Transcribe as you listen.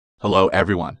Hello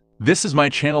everyone. This is my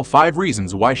channel 5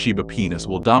 reasons why Shiba Inu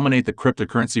will dominate the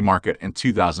cryptocurrency market in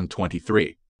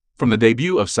 2023. From the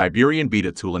debut of Siberian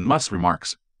beta to Elon Musk's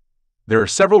remarks, there are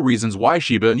several reasons why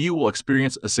Shiba Inu will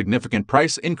experience a significant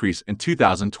price increase in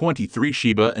 2023.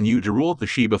 Shiba Inu to rule the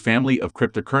Shiba family of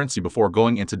cryptocurrency. Before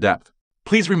going into depth,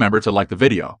 please remember to like the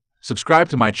video, subscribe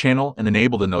to my channel, and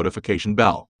enable the notification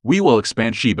bell. We will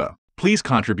expand Shiba. Please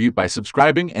contribute by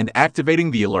subscribing and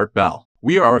activating the alert bell.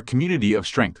 We are a community of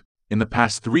strength. In the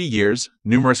past 3 years,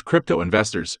 numerous crypto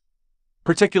investors,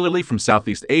 particularly from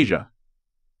Southeast Asia,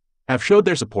 have showed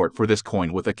their support for this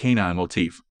coin with a canine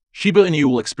motif. Shiba Inu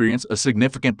will experience a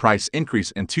significant price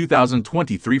increase in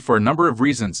 2023 for a number of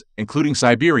reasons, including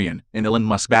Siberian and Elon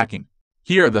Musk backing.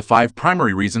 Here are the 5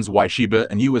 primary reasons why Shiba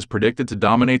Inu is predicted to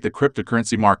dominate the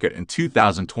cryptocurrency market in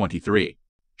 2023.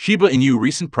 Shiba Inu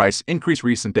recent price increase.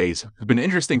 Recent days have been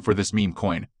interesting for this meme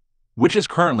coin, which is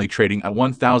currently trading at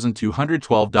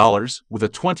 $1,212 with a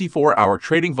 24-hour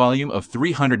trading volume of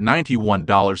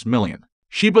 $391 million.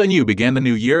 Shiba Inu began the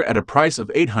new year at a price of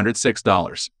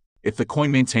 $806. If the coin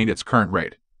maintained its current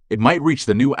rate, it might reach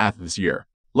the new ATH this year.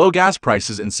 Low gas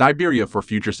prices in Siberia for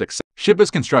future success. Shib is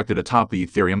constructed atop the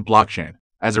Ethereum blockchain.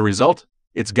 As a result,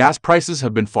 its gas prices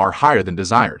have been far higher than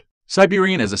desired.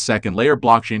 Siberian is a second-layer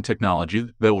blockchain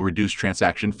technology that will reduce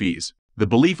transaction fees. The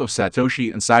belief of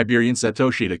Satoshi and Siberian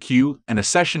Satoshi at a Q and a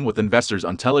session with investors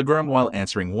on Telegram while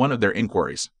answering one of their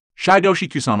inquiries. Shidoshi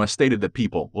Kusama stated that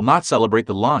people will not celebrate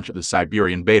the launch of the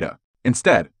Siberian beta.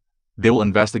 Instead, they will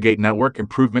investigate network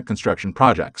improvement construction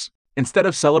projects. Instead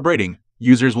of celebrating,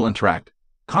 users will interact,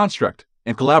 construct,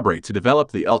 and collaborate to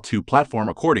develop the L2 platform,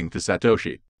 according to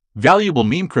Satoshi. Valuable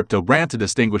meme crypto brand to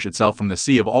distinguish itself from the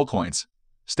sea of altcoins,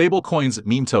 stablecoins,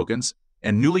 meme tokens,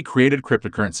 and newly created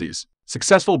cryptocurrencies.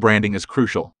 Successful branding is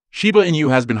crucial. Shiba Inu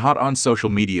has been hot on social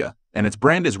media, and its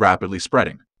brand is rapidly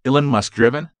spreading. Elon Musk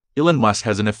driven. Elon Musk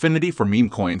has an affinity for meme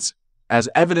coins, as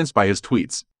evidenced by his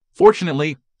tweets.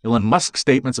 Fortunately, Elon Musk's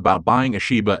statements about buying a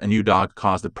Shiba Inu dog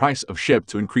caused the price of Shib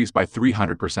to increase by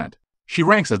 300%. She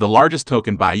ranks as the largest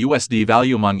token by USD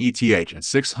value among ETH at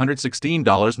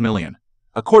 $616 million,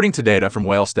 according to data from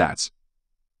Whale Stats,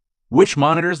 which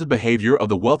monitors the behavior of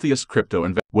the wealthiest crypto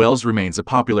investors. Whales remains a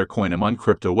popular coin among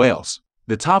crypto whales.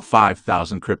 The top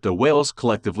 5,000 crypto whales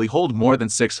collectively hold more than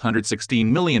 $616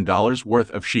 million worth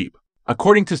of Shib,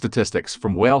 according to statistics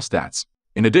from Whale Stats.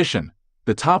 In addition,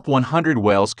 the top 100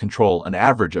 whales control an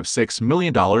average of $6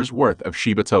 million worth of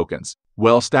Shiba tokens.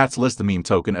 Whale Stats lists the meme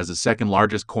token as the second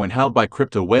largest coin held by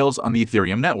crypto whales on the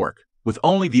Ethereum network, with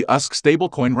only the USC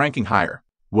stablecoin ranking higher.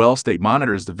 Whale State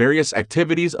monitors the various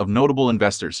activities of notable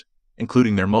investors,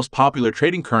 including their most popular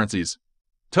trading currencies,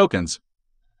 tokens,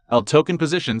 L token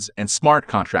positions, and smart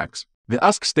contracts. The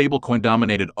USC stablecoin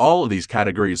dominated all of these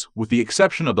categories with the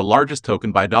exception of the largest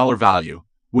token by dollar value,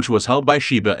 which was held by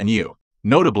Shiba Inu.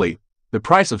 Notably, the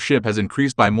price of Shib has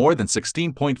increased by more than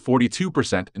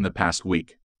 16.42% in the past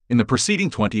week. In the preceding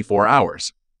 24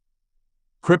 hours,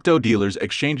 crypto dealers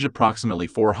exchanged approximately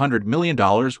 $400 million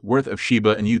worth of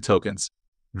Shiba Inu tokens,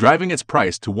 driving its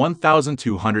price to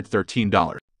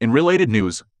 $1,213. In related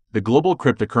news, the global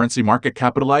cryptocurrency market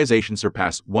capitalization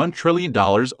surpassed $1 trillion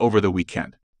over the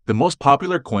weekend. The most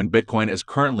popular coin, Bitcoin, is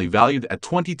currently valued at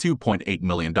 $22.8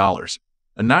 million,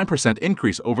 a 9%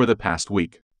 increase over the past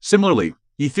week. Similarly,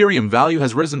 Ethereum value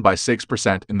has risen by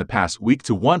 6% in the past week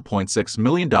to $1.6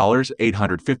 million,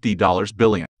 $850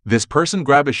 billion. This person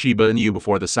grabbed a Shiba Inu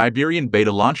before the Siberian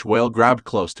beta launch. Whale grabbed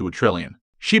close to $1 trillion.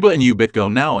 Shiba Inu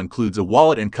BitGo now includes a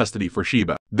wallet in custody for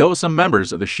Shiba, though some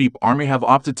members of the Sheep army have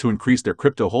opted to increase their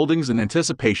crypto holdings in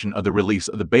anticipation of the release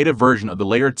of the beta version of the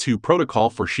Layer 2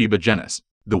 protocol for Shiba Genesis.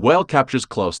 The whale captures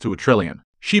close to $1 trillion.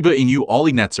 Shiba Inu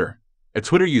Oli Netzer, a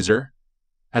Twitter user,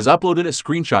 has uploaded a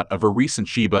screenshot of her recent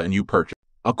Shiba Inu purchase.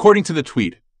 According to the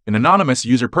tweet, an anonymous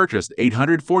user purchased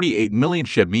 848 million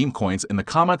Shib meme coins in the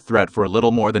comment thread for a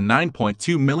little more than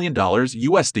 $9.2 million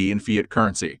USD in fiat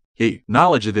currency. He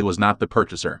acknowledged that it was not the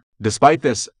purchaser. Despite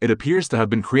this, it appears to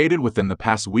have been created within the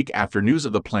past week after news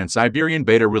of the planned Siberian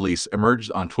beta release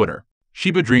emerged on Twitter.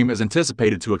 Shiba Dream is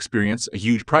anticipated to experience a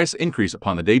huge price increase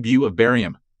upon the debut of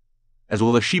Barium, as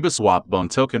well as shibaswap Bone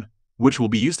token, which will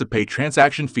be used to pay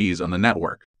transaction fees on the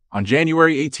network. On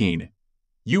January 18,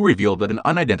 you revealed that an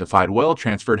unidentified whale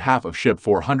transferred half of Shib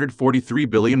 443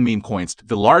 billion meme coins to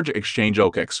the large exchange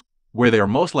OKX, where they are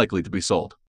most likely to be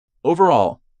sold.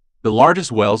 Overall, the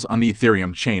largest whales on the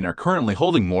Ethereum chain are currently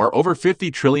holding over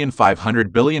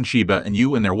 50,500 billion Shiba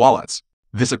Inu in their wallets.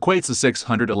 This equates to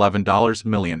 $611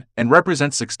 million and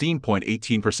represents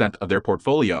 16.18% of their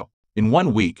portfolio. In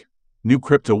 1 week, new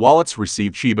crypto wallets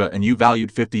received Shiba Inu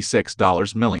valued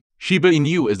 $56 million. Shiba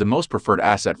Inu is the most preferred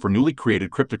asset for newly created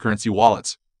cryptocurrency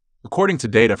wallets, according to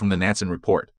data from the Nansen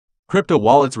report. Crypto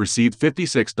wallets received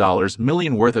 $56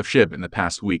 million worth of SHIB in the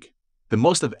past week, the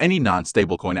most of any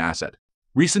non-stablecoin asset.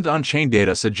 Recent on-chain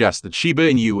data suggests that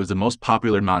Shiba Inu is the most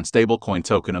popular non-stablecoin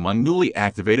token among newly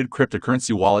activated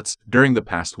cryptocurrency wallets during the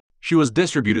past week. She was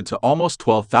distributed to almost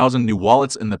 12,000 new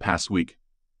wallets in the past week,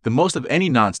 the most of any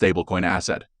non-stablecoin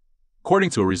asset, according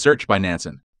to a research by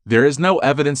Nansen. There is no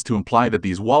evidence to imply that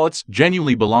these wallets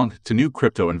genuinely belonged to new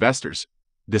crypto investors,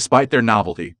 despite their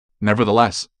novelty.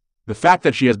 Nevertheless, the fact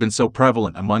that she has been so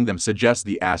prevalent among them suggests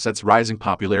the asset's rising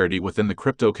popularity within the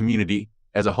crypto community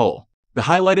as a whole. The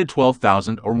highlighted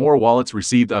 12,000 or more wallets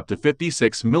received up to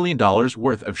 $56 million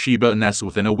worth of Shiba Inu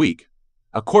within a week.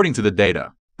 According to the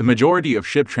data, the majority of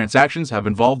SHIB transactions have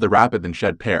involved the rapid and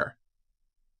shed pair,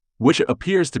 which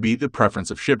appears to be the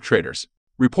preference of SHIB traders.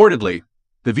 Reportedly,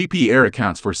 the VPR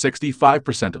accounts for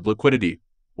 65% of liquidity,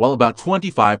 while about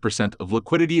 25% of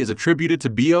liquidity is attributed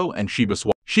to BO and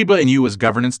shibaswap. Shiba Inu is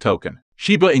governance token.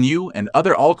 Shiba Inu and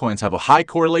other altcoins have a high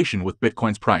correlation with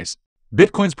Bitcoin's price.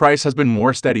 Bitcoin's price has been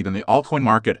more steady than the altcoin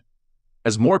market,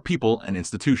 as more people and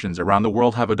institutions around the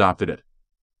world have adopted it,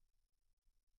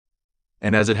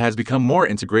 and as it has become more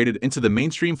integrated into the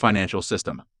mainstream financial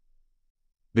system.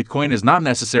 Bitcoin is not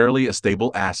necessarily a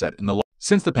stable asset in the long.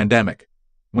 Since the pandemic,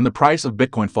 when the price of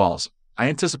Bitcoin falls, I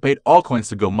anticipate altcoins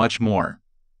to go much more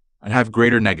and have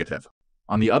greater negative.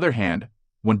 On the other hand,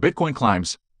 when Bitcoin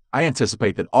climbs, I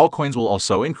anticipate that altcoins will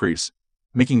also increase,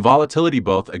 making volatility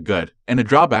both a good and a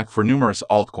drawback for numerous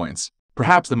altcoins.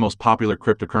 Perhaps the most popular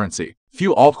cryptocurrency,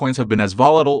 few altcoins have been as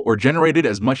volatile or generated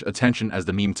as much attention as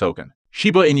the meme token.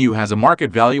 Shiba Inu has a market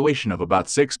valuation of about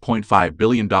 $6.5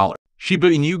 billion. Shiba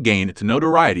Inu gained to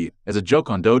notoriety as a joke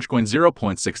on Dogecoin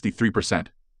 0.63%,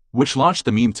 which launched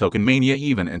the meme token mania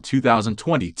even in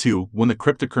 2022 when the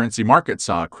cryptocurrency market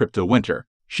saw a crypto winter.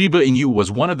 Shiba Inu was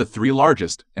one of the 3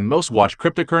 largest and most watched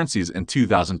cryptocurrencies in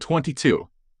 2022,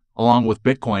 along with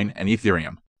Bitcoin and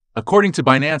Ethereum. According to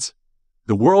Binance,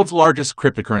 the world's largest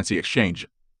cryptocurrency exchange,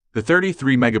 the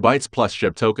 33 megabytes plus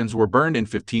SHIB tokens were burned in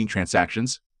 15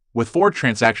 transactions, with 4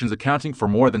 transactions accounting for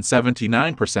more than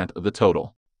 79% of the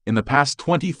total. In the past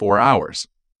 24 hours,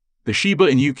 the Shiba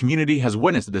Inu community has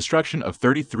witnessed the destruction of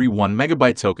 33 1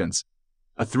 megabyte tokens,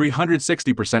 a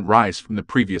 360% rise from the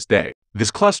previous day.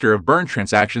 This cluster of burned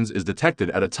transactions is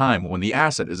detected at a time when the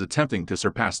asset is attempting to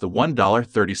surpass the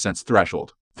 $1.30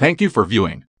 threshold. Thank you for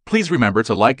viewing. Please remember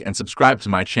to like and subscribe to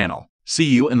my channel. See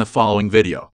you in the following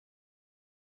video.